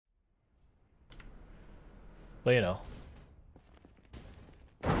Well, you know.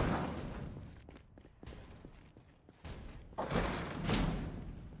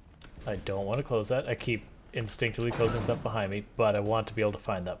 I don't want to close that. I keep instinctively closing stuff behind me, but I want to be able to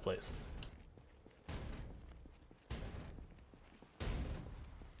find that place.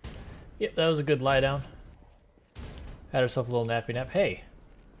 Yep, that was a good lie down. Had herself a little nappy nap. Hey,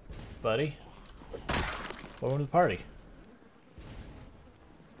 buddy. Welcome to the party.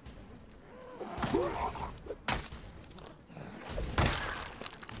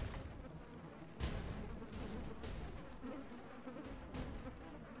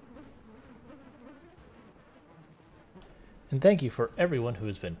 And thank you for everyone who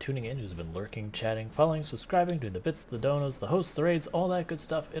has been tuning in, who's been lurking, chatting, following, subscribing, doing the bits, the donos, the hosts, the raids, all that good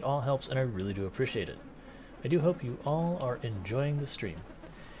stuff. It all helps, and I really do appreciate it. I do hope you all are enjoying the stream.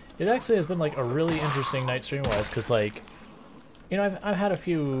 It actually has been like a really interesting night stream-wise, because like, you know, I've had a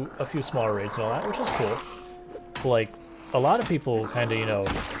few smaller raids and all that, which is cool. But like, a lot of people kind of, you know,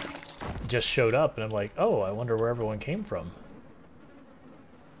 just showed up, and I'm like, oh, I wonder where everyone came from.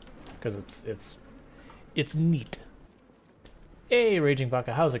 Because it's neat. Hey, Raging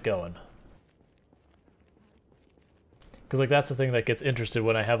Baka, how's it going? Because, like, that's the thing that gets interested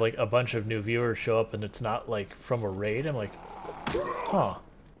when I have, like, a bunch of new viewers show up and it's not, like, from a raid. I'm like, huh.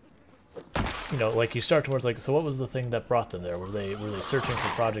 You know, like, you start towards, like, so what was the thing that brought them there? Were they searching for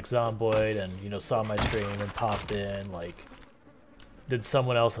Project Zomboid and, you know, saw my stream and popped in? Like, did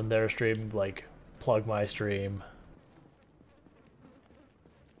someone else in their stream, like, plug my stream?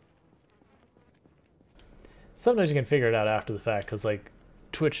 Sometimes you can figure it out after the fact, because, like,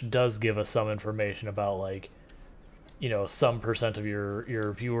 Twitch does give us some information about, like, you know, some percent of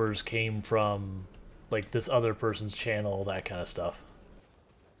your viewers came from, like, this other person's channel, that kind of stuff.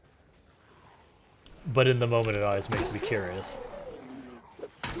 But in the moment, it always makes me curious.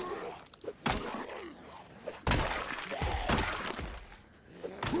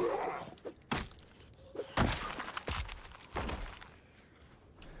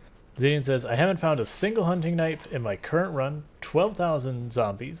 Zedian says, I haven't found a single hunting knife in my current run. 12,000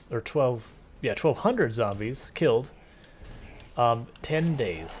 zombies, or 1,200 zombies killed. 10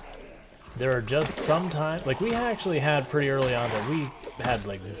 days. There are just some times, like we actually had pretty early on that we had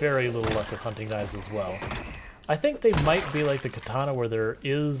like very little luck with hunting knives as well. I think they might be like the katana where there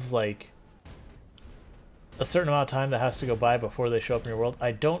is like a certain amount of time that has to go by before they show up in your world.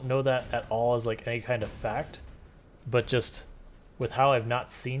 I don't know that at all as like any kind of fact, but just with how I've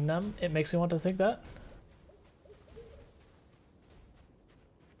not seen them, it makes me want to think that.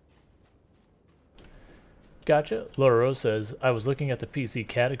 Gotcha. Laura Rose says, I was looking at the PC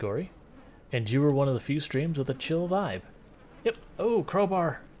category, and you were one of the few streams with a chill vibe. Yep. Oh,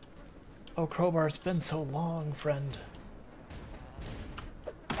 Crowbar. Oh, Crowbar, it's been so long, friend.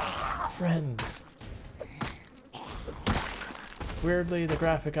 Friend. Weirdly, the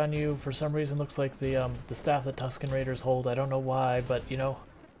graphic on you, for some reason, looks like the staff that Tusken Raiders hold. I don't know why, but, you know,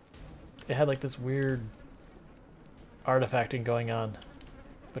 it had, like, this weird artifacting going on.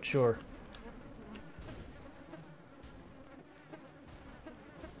 But sure.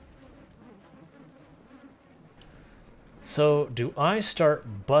 So, do I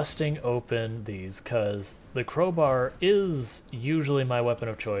start busting open these? Because the crowbar is usually my weapon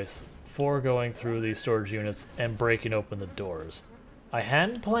of choice for going through these storage units and breaking open the doors. I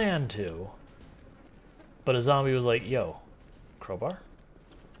hadn't planned to, but a zombie was like, yo, crowbar?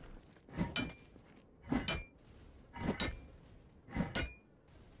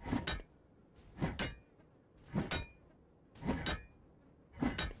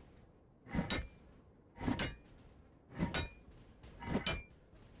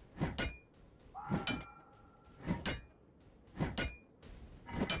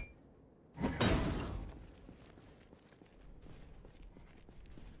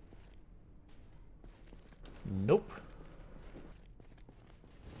 Nope.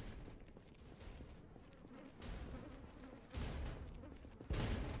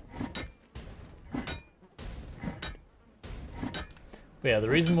 But yeah, the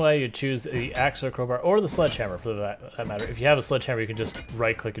reason why you choose the axe or crowbar, or the sledgehammer for that matter, if you have a sledgehammer you can just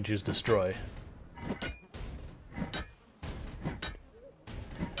right click and choose destroy.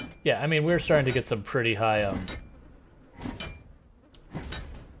 Yeah, I mean we're starting to get some pretty high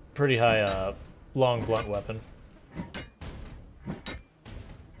long blunt weapon.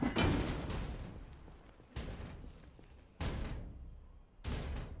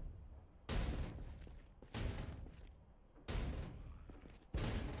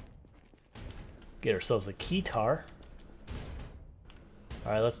 Get ourselves a keytar.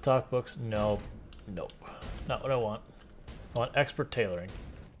 Alright, let's talk books. No. Nope. Not what I want. I want expert tailoring.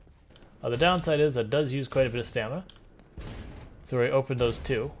 The downside is that does use quite a bit of stamina. So we opened those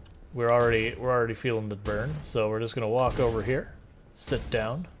two. We're already feeling the burn, so we're just gonna walk over here, sit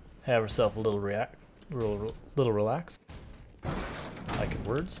down, have ourselves a little relax. Liking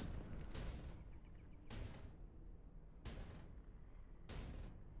words.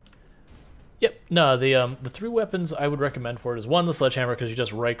 Yep. No, the three weapons I would recommend for it is one, the sledgehammer, because you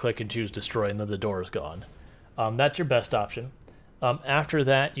just right click and choose destroy, and then the door is gone. That's your best option. After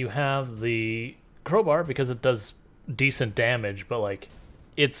that, you have the crowbar because it does decent damage, but like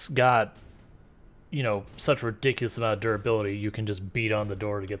it's got, you know, such ridiculous amount of durability, you can just beat on the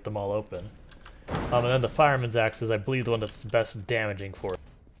door to get them all open. And then the fireman's axe is, I believe, the one that's best damaging for it.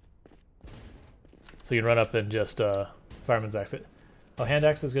 So you can run up and just fireman's axe it. Oh, hand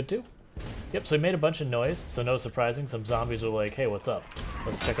axe is good too? Yep, so he made a bunch of noise, so no surprising, some zombies are like, hey, what's up?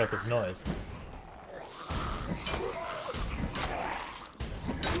 Let's check out this noise.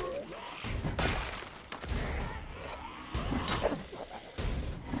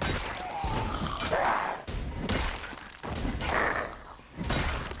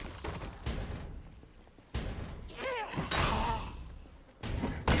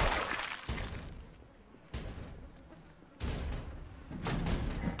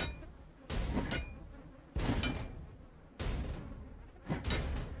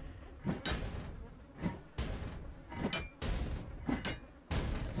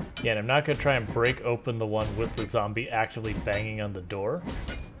 Yeah, and I'm not going to try and break open the one with the zombie actively banging on the door.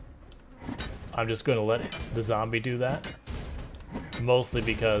 I'm just going to let the zombie do that. Mostly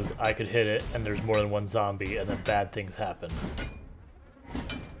because I could hit it and there's more than one zombie and then bad things happen.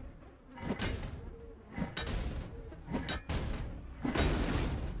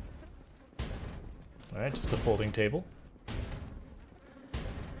 Alright, just a folding table.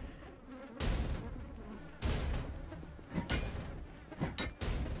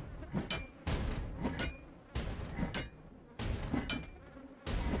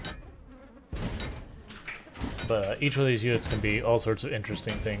 But each one of these units can be all sorts of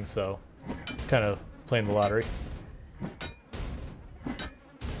interesting things, so it's kind of playing the lottery.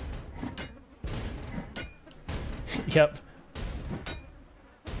 Yep.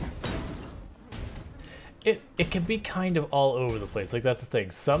 It can be kind of all over the place, like that's the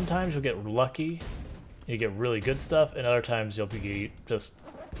thing. Sometimes you'll get lucky, you get really good stuff, and other times you'll be just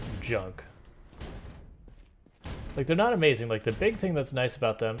junk. Like, they're not amazing. Like, the big thing that's nice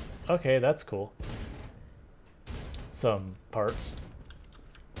about them, okay, that's cool. Some parts.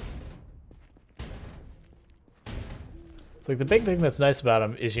 So like the big thing that's nice about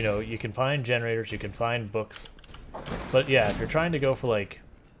them is, you know, you can find generators, you can find books. But yeah, if you're trying to go for like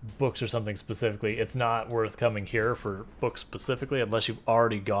books or something specifically, it's not worth coming here for books specifically unless you've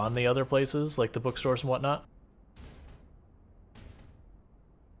already gone the other places, like the bookstores and whatnot.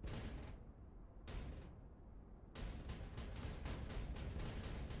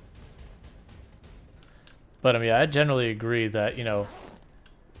 But I mean, I generally agree that, you know,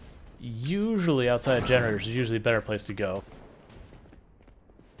 usually outside of generators is usually a better place to go.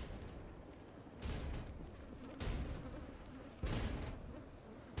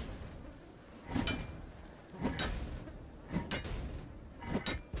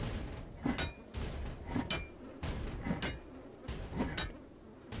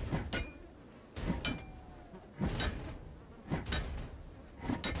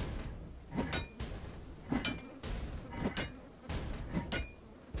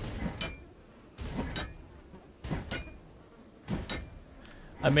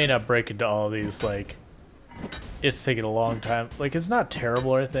 I may not break into all of these, like, it's taking a long time. Like, it's not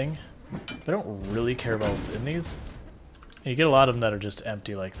terrible or anything, but I don't really care about what's in these. And you get a lot of them that are just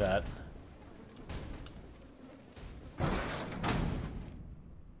empty like that.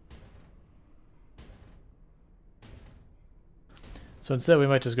 So instead we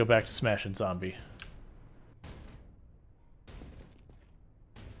might just go back to smashing zombie.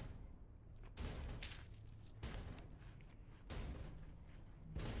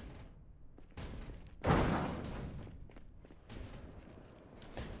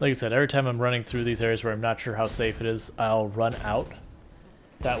 Like I said, every time I'm running through these areas where I'm not sure how safe it is, I'll run out.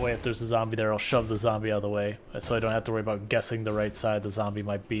 That way, if there's a zombie there, I'll shove the zombie out of the way, so I don't have to worry about guessing the right side the zombie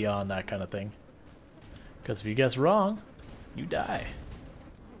might be on, that kind of thing. Because if you guess wrong, you die.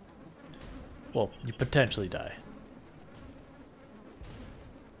 Well, you potentially die.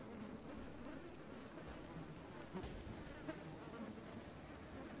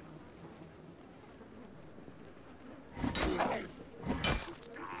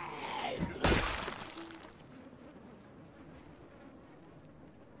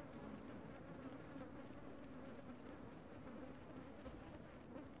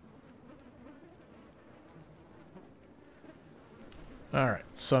 Alright,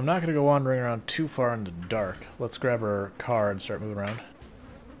 so I'm not going to go wandering around too far in the dark. Let's grab our car and start moving around.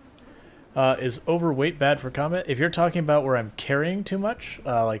 Is overweight bad for combat? If you're talking about where I'm carrying too much,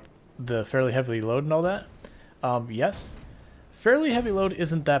 like the fairly heavy load and all that, yes. Fairly heavy load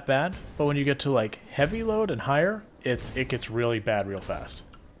isn't that bad, but when you get to like heavy load and higher, it gets really bad real fast.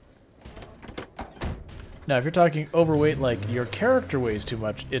 Now, if you're talking overweight, like your character weighs too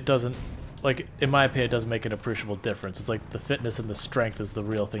much, it doesn't, like, in my opinion, it doesn't make an appreciable difference. It's like the fitness and the strength is the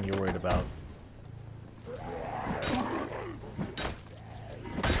real thing you're worried about.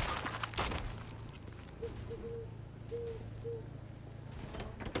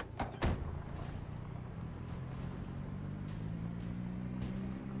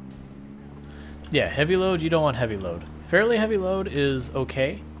 Yeah, heavy load, you don't want heavy load. Fairly heavy load is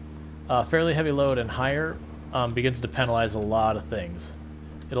okay. Fairly heavy load and higher begins to penalize a lot of things.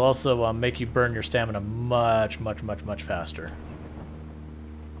 It'll also make you burn your stamina much faster.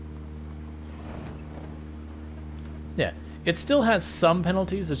 Yeah, it still has some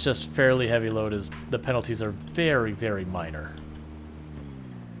penalties, it's just fairly heavy load is, the penalties are very minor.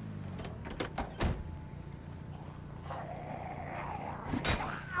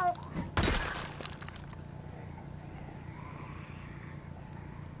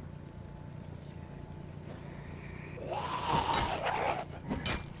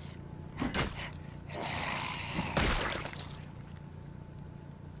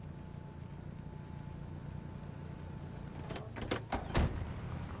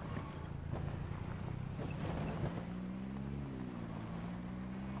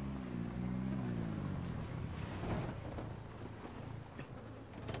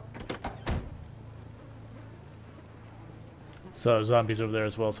 So zombies over there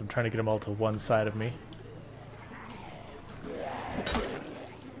as well, so I'm trying to get them all to one side of me.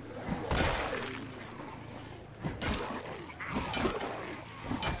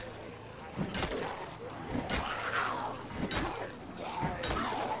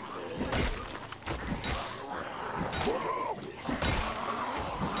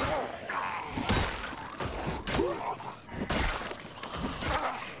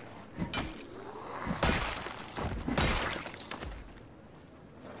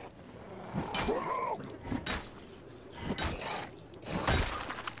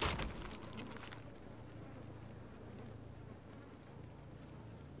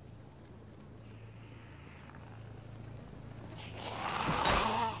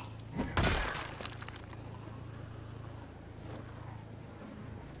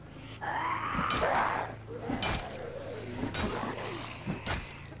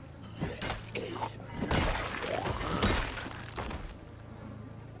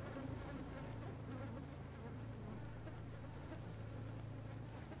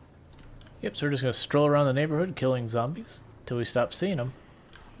 Yep, so we're just going to stroll around the neighborhood killing zombies till we stop seeing them.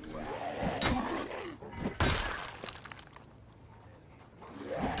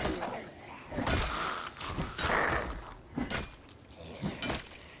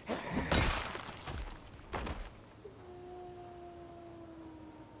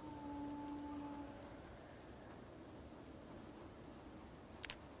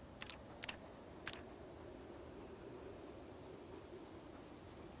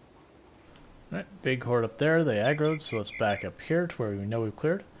 Alright, big horde up there, they aggroed, so let's back up here to where we know we've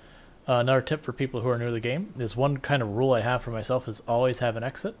cleared. Another tip for people who are new to the game is one kind of rule I have for myself is always have an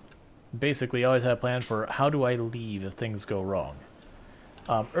exit. Basically, always have a plan for how do I leave if things go wrong.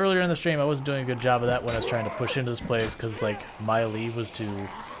 Earlier in the stream, I wasn't doing a good job of that when I was trying to push into this place because, like, my leave was to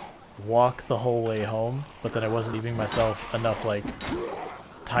walk the whole way home, but then I wasn't leaving myself enough, like,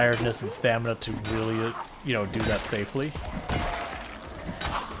 tiredness and stamina to really, you know, do that safely.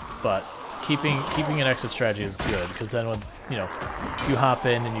 But keeping an exit strategy is good, because then when, you know, you hop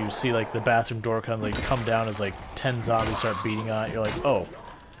in and you see, like, the bathroom door kind of, like, come down as, like, 10 zombies start beating on it, you're like, oh,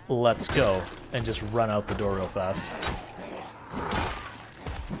 let's go, and just run out the door real fast.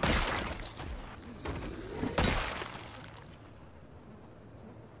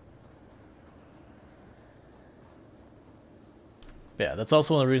 Yeah, that's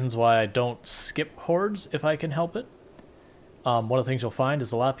also one of the reasons why I don't skip hordes if I can help it. One of the things you'll find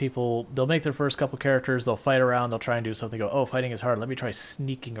is a lot of people, they'll make their first couple characters, they'll fight around, they'll try and do something, go, oh, fighting is hard, let me try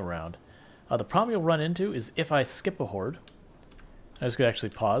sneaking around. The problem you'll run into is if I skip a horde, I'm just going to actually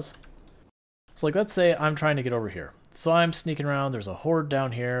pause. So like, let's say I'm trying to get over here. So I'm sneaking around, there's a horde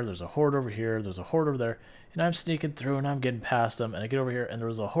down here, there's a horde over here, there's a horde over there, and I'm sneaking through and I'm getting past them, and I get over here, and there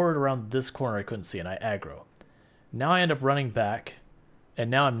was a horde around this corner I couldn't see, and I aggro. Now I end up running back, and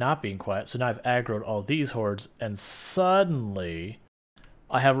now I'm not being quiet, so now I've aggroed all these hordes, and suddenly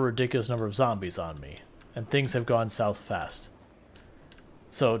I have a ridiculous number of zombies on me, and things have gone south fast.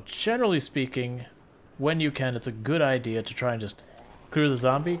 So generally speaking, when you can, it's a good idea to try and just clear the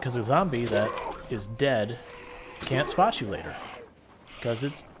zombie, because a zombie that is dead can't spot you later, because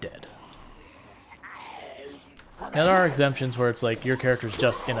it's dead. Now there are exemptions where it's like your character's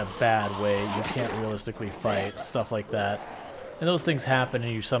just in a bad way, you can't realistically fight, stuff like that. And those things happen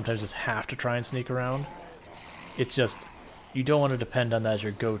and you sometimes just have to try and sneak around. It's just, you don't want to depend on that as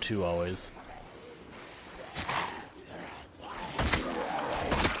your go-to always.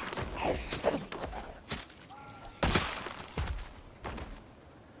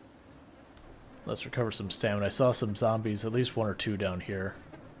 Let's recover some stamina. I saw some zombies, at least one or two down here.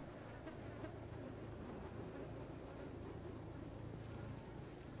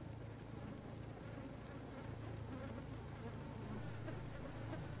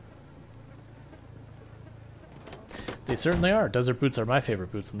 They certainly are. Desert boots are my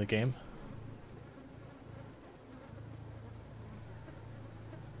favorite boots in the game.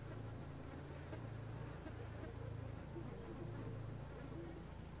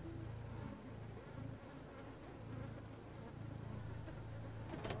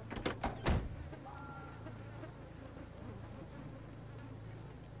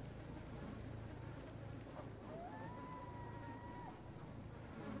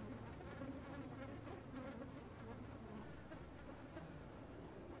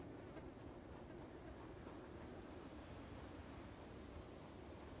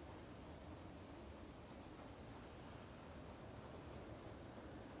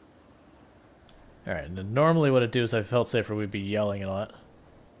 Alright, and normally what I'd do is I felt safer we'd be yelling a lot.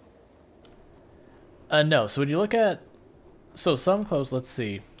 No, so when you look at... So some close, let's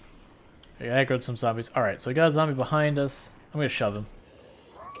see. I aggroed some zombies. Alright, so we got a zombie behind us. I'm gonna shove him.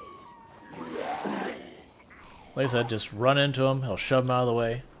 Like I said, just run into him. He'll shove him out of the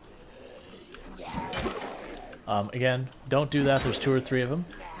way. Again, don't do that. There's 2 or 3 of them.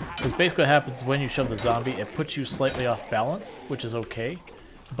 Because basically what happens when you shove the zombie, it puts you slightly off balance, which is okay.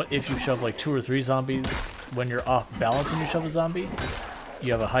 But if you shove like 2 or 3 zombies, when you're off balance when you shove a zombie,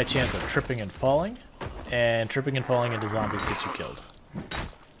 you have a high chance of tripping and falling. And tripping and falling into zombies gets you killed.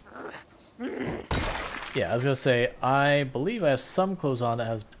 Yeah, I was going to say, I believe I have some clothes on that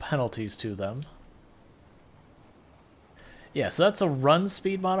has penalties to them. Yeah, so that's a run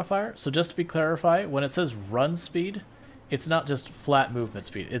speed modifier. So just to be clarified, when it says run speed, it's not just flat movement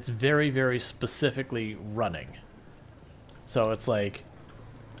speed. It's very, very specifically running. So it's like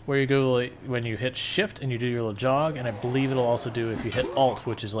where you go like, when you hit shift and you do your little jog, and I believe it'll also do if you hit alt,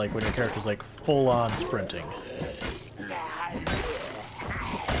 which is like when your character's like full-on sprinting.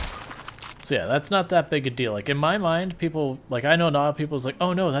 So yeah, that's not that big a deal. Like in my mind, people like I know a lot of people's like,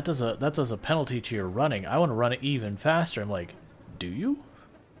 oh no, that does a penalty to your running. I want to run it even faster. I'm like, do you?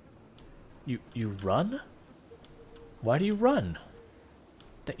 You run? Why do you run?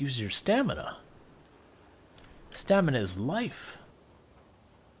 That uses your stamina. Stamina is life.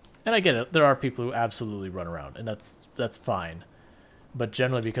 And I get it, there are people who absolutely run around, and that's fine. But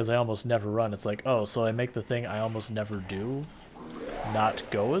generally, because I almost never run, it's like, oh, so I make the thing I almost never do not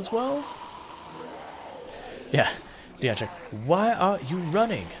go as well? Yeah, check. Why are you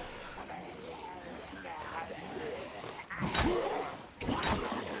running?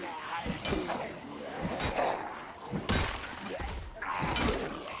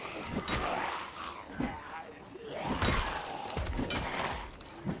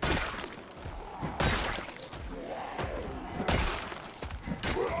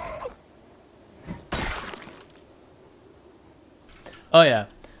 Oh yeah,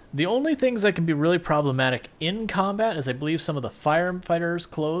 the only things that can be really problematic in combat is I believe some of the firefighters'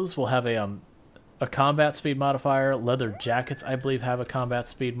 clothes will have a combat speed modifier. Leather jackets, I believe, have a combat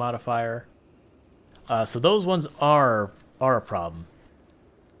speed modifier. So those ones are a problem.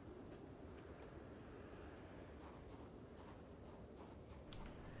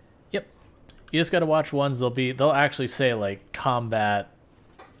 Yep, you just gotta watch ones. They'll actually say like combat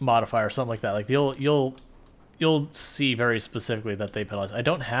modifier or something like that. Like you'll see very specifically that they penalize. I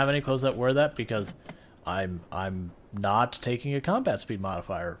don't have any clothes that wear that because I'm not taking a combat speed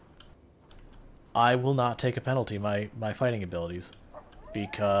modifier. I will not take a penalty my fighting abilities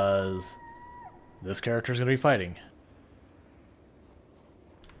because this character is going to be fighting.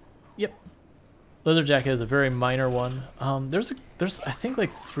 Yep. Leather jacket is a very minor one. There's I think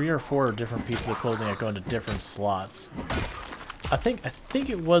like 3 or 4 different pieces of clothing that go into different slots. I think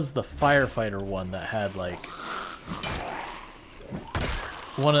it was the firefighter one that had like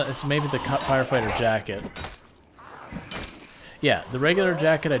it's maybe the firefighter jacket. Yeah, the regular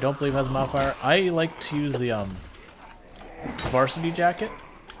jacket I don't believe has a modifier. I like to use the varsity jacket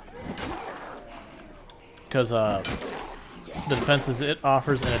because the defenses it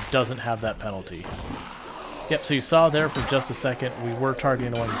offers, and it doesn't have that penalty. Yep, so you saw there for just a second, we were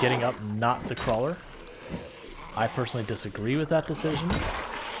targeting the one getting up, not the crawler. I personally disagree with that decision.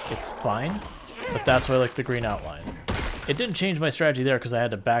 It's fine, but that's why I like the green outline. It didn't change my strategy there because I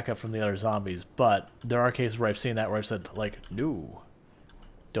had to back up from the other zombies, but there are cases where I've seen that where I've said, like, no,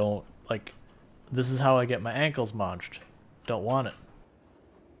 don't, like, this is how I get my ankles maunched. Don't want it.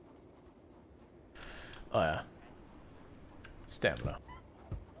 Oh yeah. Stamina.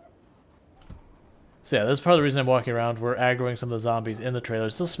 So yeah, that's part of the reason I'm walking around. We're aggroing some of the zombies in the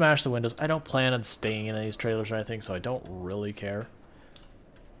trailers. They'll smash the windows. I don't plan on staying in these trailers or anything, so I don't really care.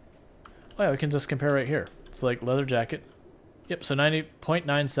 Oh yeah, we can just compare right here. It's like leather jacket. Yep, so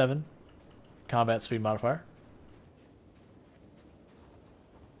 90.97 combat speed modifier.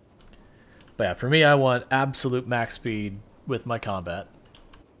 But yeah, for me, I want absolute max speed with my combat.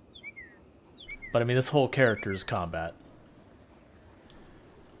 But I mean, this whole character is combat.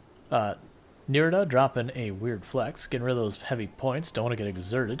 Nirida dropping a weird flex, getting rid of those heavy points. Don't want to get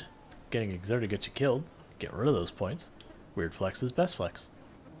exerted. Getting exerted gets you killed. Get rid of those points. Weird flex is best flex.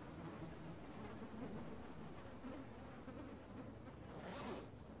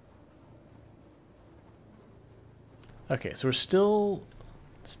 Okay, so we're still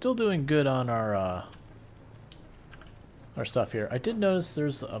doing good on our stuff here. I did notice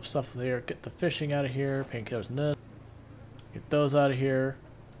there's stuff there. Get the fishing out of here. Painkillers and this. Get those out of here.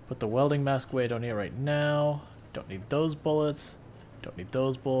 Put the welding mask away. Don't need it right now. Don't need those bullets. Don't need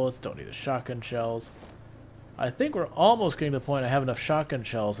those bullets. Don't need the shotgun shells. I think we're almost getting to the point I have enough shotgun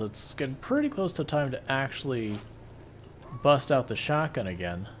shells. It's getting pretty close to time to actually bust out the shotgun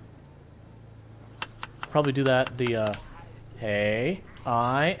again. Probably do that. Hey,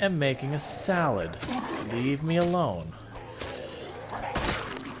 I am making a salad. Leave me alone.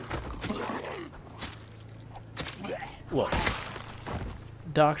 Look.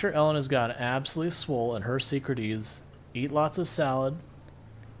 Dr. Ellen has gotten absolutely swole, and her secret is eat lots of salad,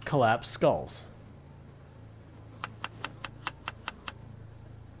 collapse skulls.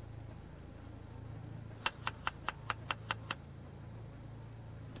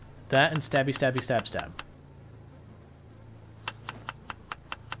 That and stabby, stabby, stab, stab.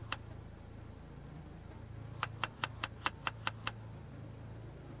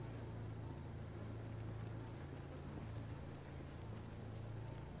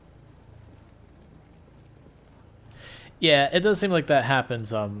 Yeah, it does seem like that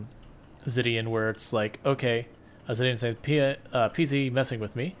happens, Zidian, where it's like, okay, Zidian saying, PZ messing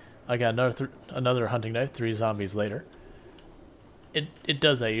with me. I got another hunting knife, 3 zombies later. It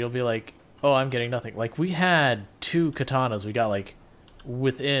does that. You'll be like, oh, I'm getting nothing. Like, we had 2 katanas we got, like,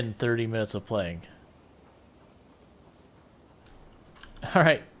 within 30 minutes of playing.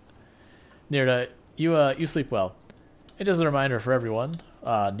 Alright. Nirda, you sleep well. And just a reminder for everyone,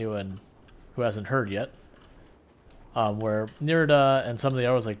 new and who hasn't heard yet, where Nirida and some of the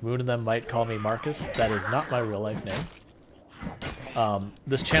others like Moon and them might call me Marcus. That is not my real life name.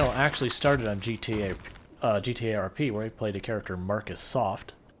 This channel actually started on GTA RP, where I played a character Marcus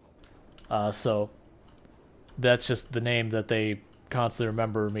Soft. So that's just the name that they constantly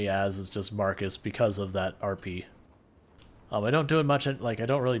remember me as, is just Marcus because of that RP. I don't do it much, like I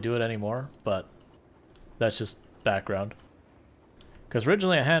don't really do it anymore, but that's just background. Because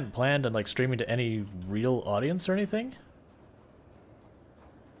originally I hadn't planned on like streaming to any real audience or anything.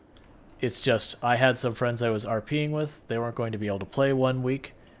 It's just, I had some friends I was RPing with. They weren't going to be able to play one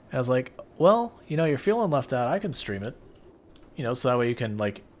week. And I was like, well, you know, you're feeling left out. I can stream it. You know, so that way you can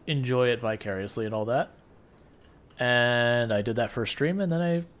like enjoy it vicariously and all that. And I did that first stream, and then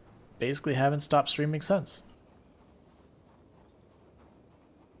I basically haven't stopped streaming since.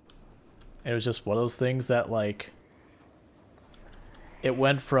 And it was just one of those things that like... It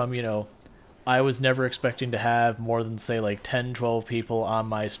went from, you know, I was never expecting to have more than, say, like 10, 12 people on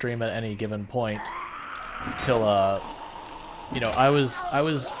my stream at any given point, till, you know, I was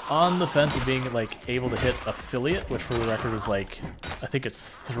on the fence of being, like, able to hit affiliate, which for the record is, like, I think it's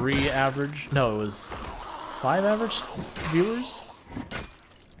 3 average, no, it was 5 average viewers?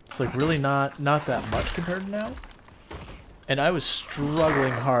 It's, like, really not that much compared to now. And I was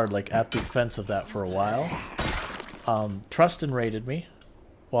struggling hard, like, at the fence of that for a while. Trustin raided me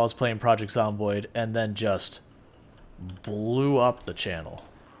while I was playing Project Zomboid, and then just blew up the channel.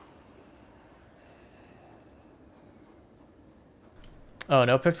 Oh,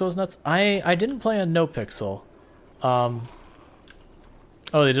 No Pixel was nuts? I didn't play on No Pixel. Oh,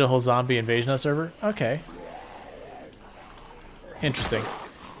 they did a whole zombie invasion server? Okay. Interesting.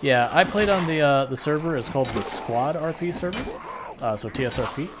 Yeah, I played on the server. It's called the Squad RP server. So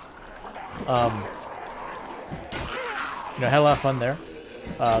TSRP. I had a lot of fun there.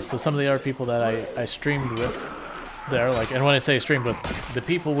 So some of the other people that I streamed with there, like, and when I say streamed with, the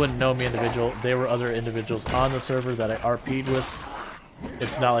people wouldn't know me individual. They were other individuals on the server that I RP'd with.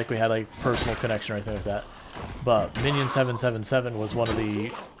 It's not like we had like personal connection or anything like that. But Minion777 was one of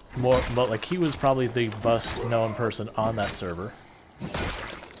the more, like, he was probably the best known person on that server.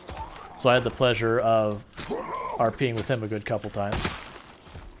 So I had the pleasure of RPing with him a good couple times.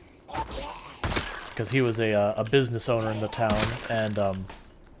 Because he was a business owner in the town, and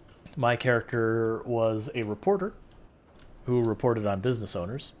my character was a reporter who reported on business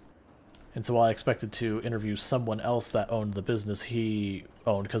owners. And so while I expected to interview someone else that owned the business he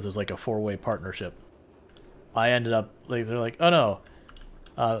owned, because it was like a four-way partnership, I ended up, like, they're like, oh no,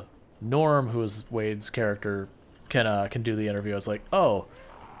 Norm, who is Wade's character, can do the interview. I was like, oh,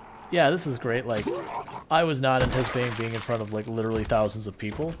 yeah, this is great. Like, I was not anticipating being in front of, like, literally thousands of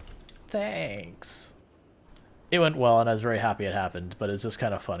people. Thanks. It went well, and I was very happy it happened, but it's just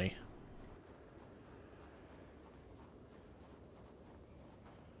kind of funny.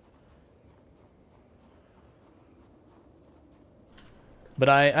 But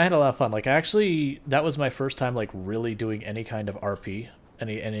I had a lot of fun. Like, actually, that was my first time, like, really doing any kind of RP,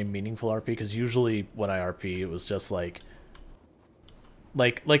 any meaningful RP, because usually when I RP, it was just like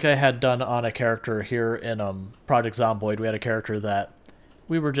I had done on a character here in Project Zomboid. We had a character that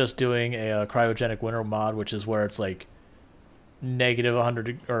we were just doing a cryogenic winter mod, which is where it's like negative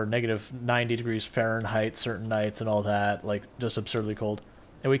 100 or negative 90 degrees Fahrenheit certain nights and all that, like just absurdly cold.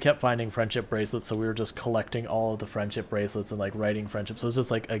 And we kept finding friendship bracelets, so we were just collecting all of the friendship bracelets and like writing friendships. So it was just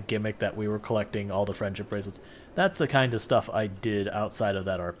like a gimmick that we were collecting all the friendship bracelets. That's the kind of stuff I did outside of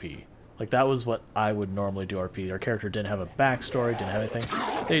that RP. Like, that was what I would normally do RP. Our character didn't have a backstory, didn't have anything.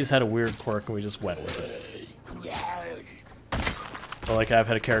 They just had a weird quirk and we just went with it. Or like, I've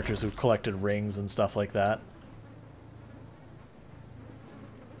had characters who collected rings and stuff like that.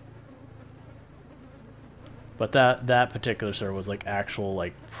 But that particular server was like actual,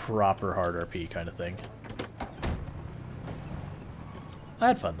 like, proper hard RP kind of thing. I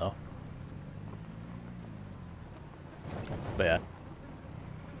had fun though. But yeah.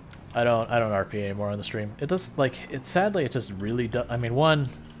 I don't RP anymore on the stream. It does, like, sadly it just really does. I mean, one,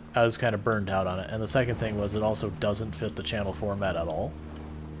 I was kind of burned out on it, and the second thing was it also doesn't fit the channel format at all.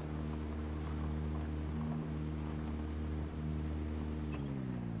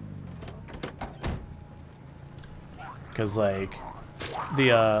 Because, like,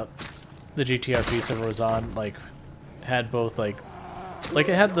 the GTRP server was on, like, had both, like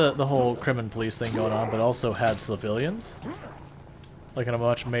it had the whole crim and police thing going on, but also had civilians, like, on a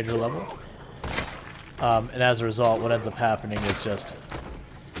much major level. And as a result, what ends up happening is just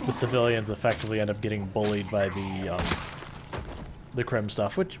the civilians effectively end up getting bullied by the crim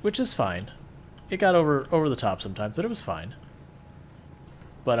stuff, which is fine. It got over the top sometimes, but it was fine.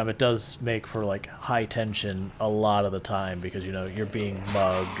 But it does make for, like, high tension a lot of the time because, you know, you're being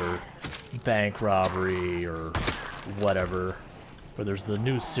mugged or bank robbery or whatever. Or there's the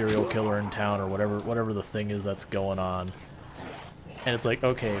new serial killer in town or whatever the thing is that's going on. And it's like,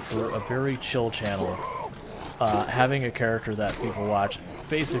 okay, for a very chill channel, having a character that people watch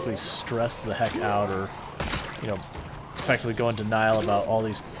basically stress the heck out or, you know, effectively go in denial about all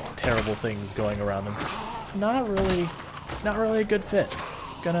these terrible things going around them, not really a good fit.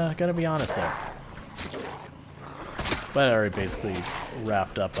 Gonna be honest there. But it already basically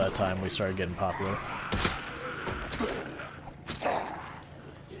wrapped up by the time we started getting popular.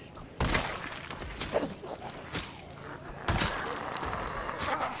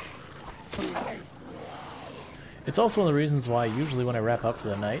 It's also one of the reasons why usually when I wrap up for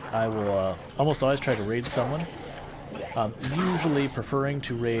the night, I will almost always try to raid someone. Usually preferring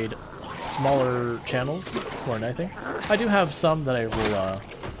to raid smaller channels more than anything. I do have some that I will,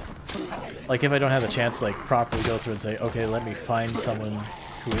 like, if I don't have a chance to, like, properly go through and say, okay, let me find someone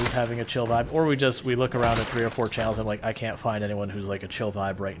who is having a chill vibe, or we look around at 3 or 4 channels and I'm like, I can't find anyone who's like a chill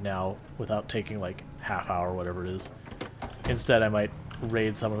vibe right now without taking like half hour or whatever it is. Instead, I might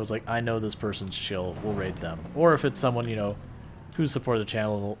raid someone who's like, I know this person's chill, we'll raid them. Or if it's someone, you know, who supported the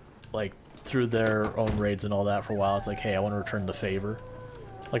channel, like, through their own raids and all that for a while, it's like, hey, I want to return the favor.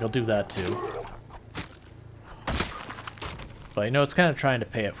 Like, I'll do that too. But, you know, it's kind of trying to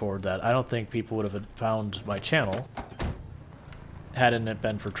pay it forward that I don't think people would have found my channel hadn't it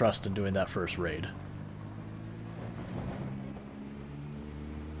been for trust in doing that first raid.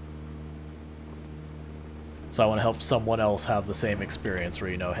 So I want to help someone else have the same experience where,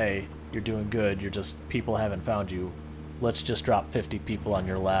 you know, hey, you're doing good, you're just, people haven't found you. Let's just drop 50 people on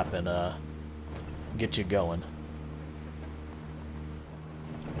your lap and get you going.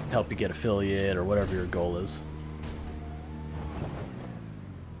 Help you get affiliate or whatever your goal is.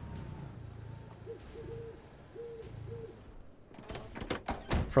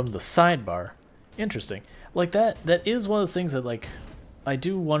 from the sidebar. Interesting. Like that is one of the things that like I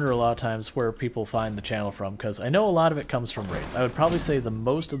do wonder a lot of times where people find the channel from, because I know a lot of it comes from raids. I would probably say the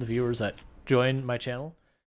most of the viewers that join my channel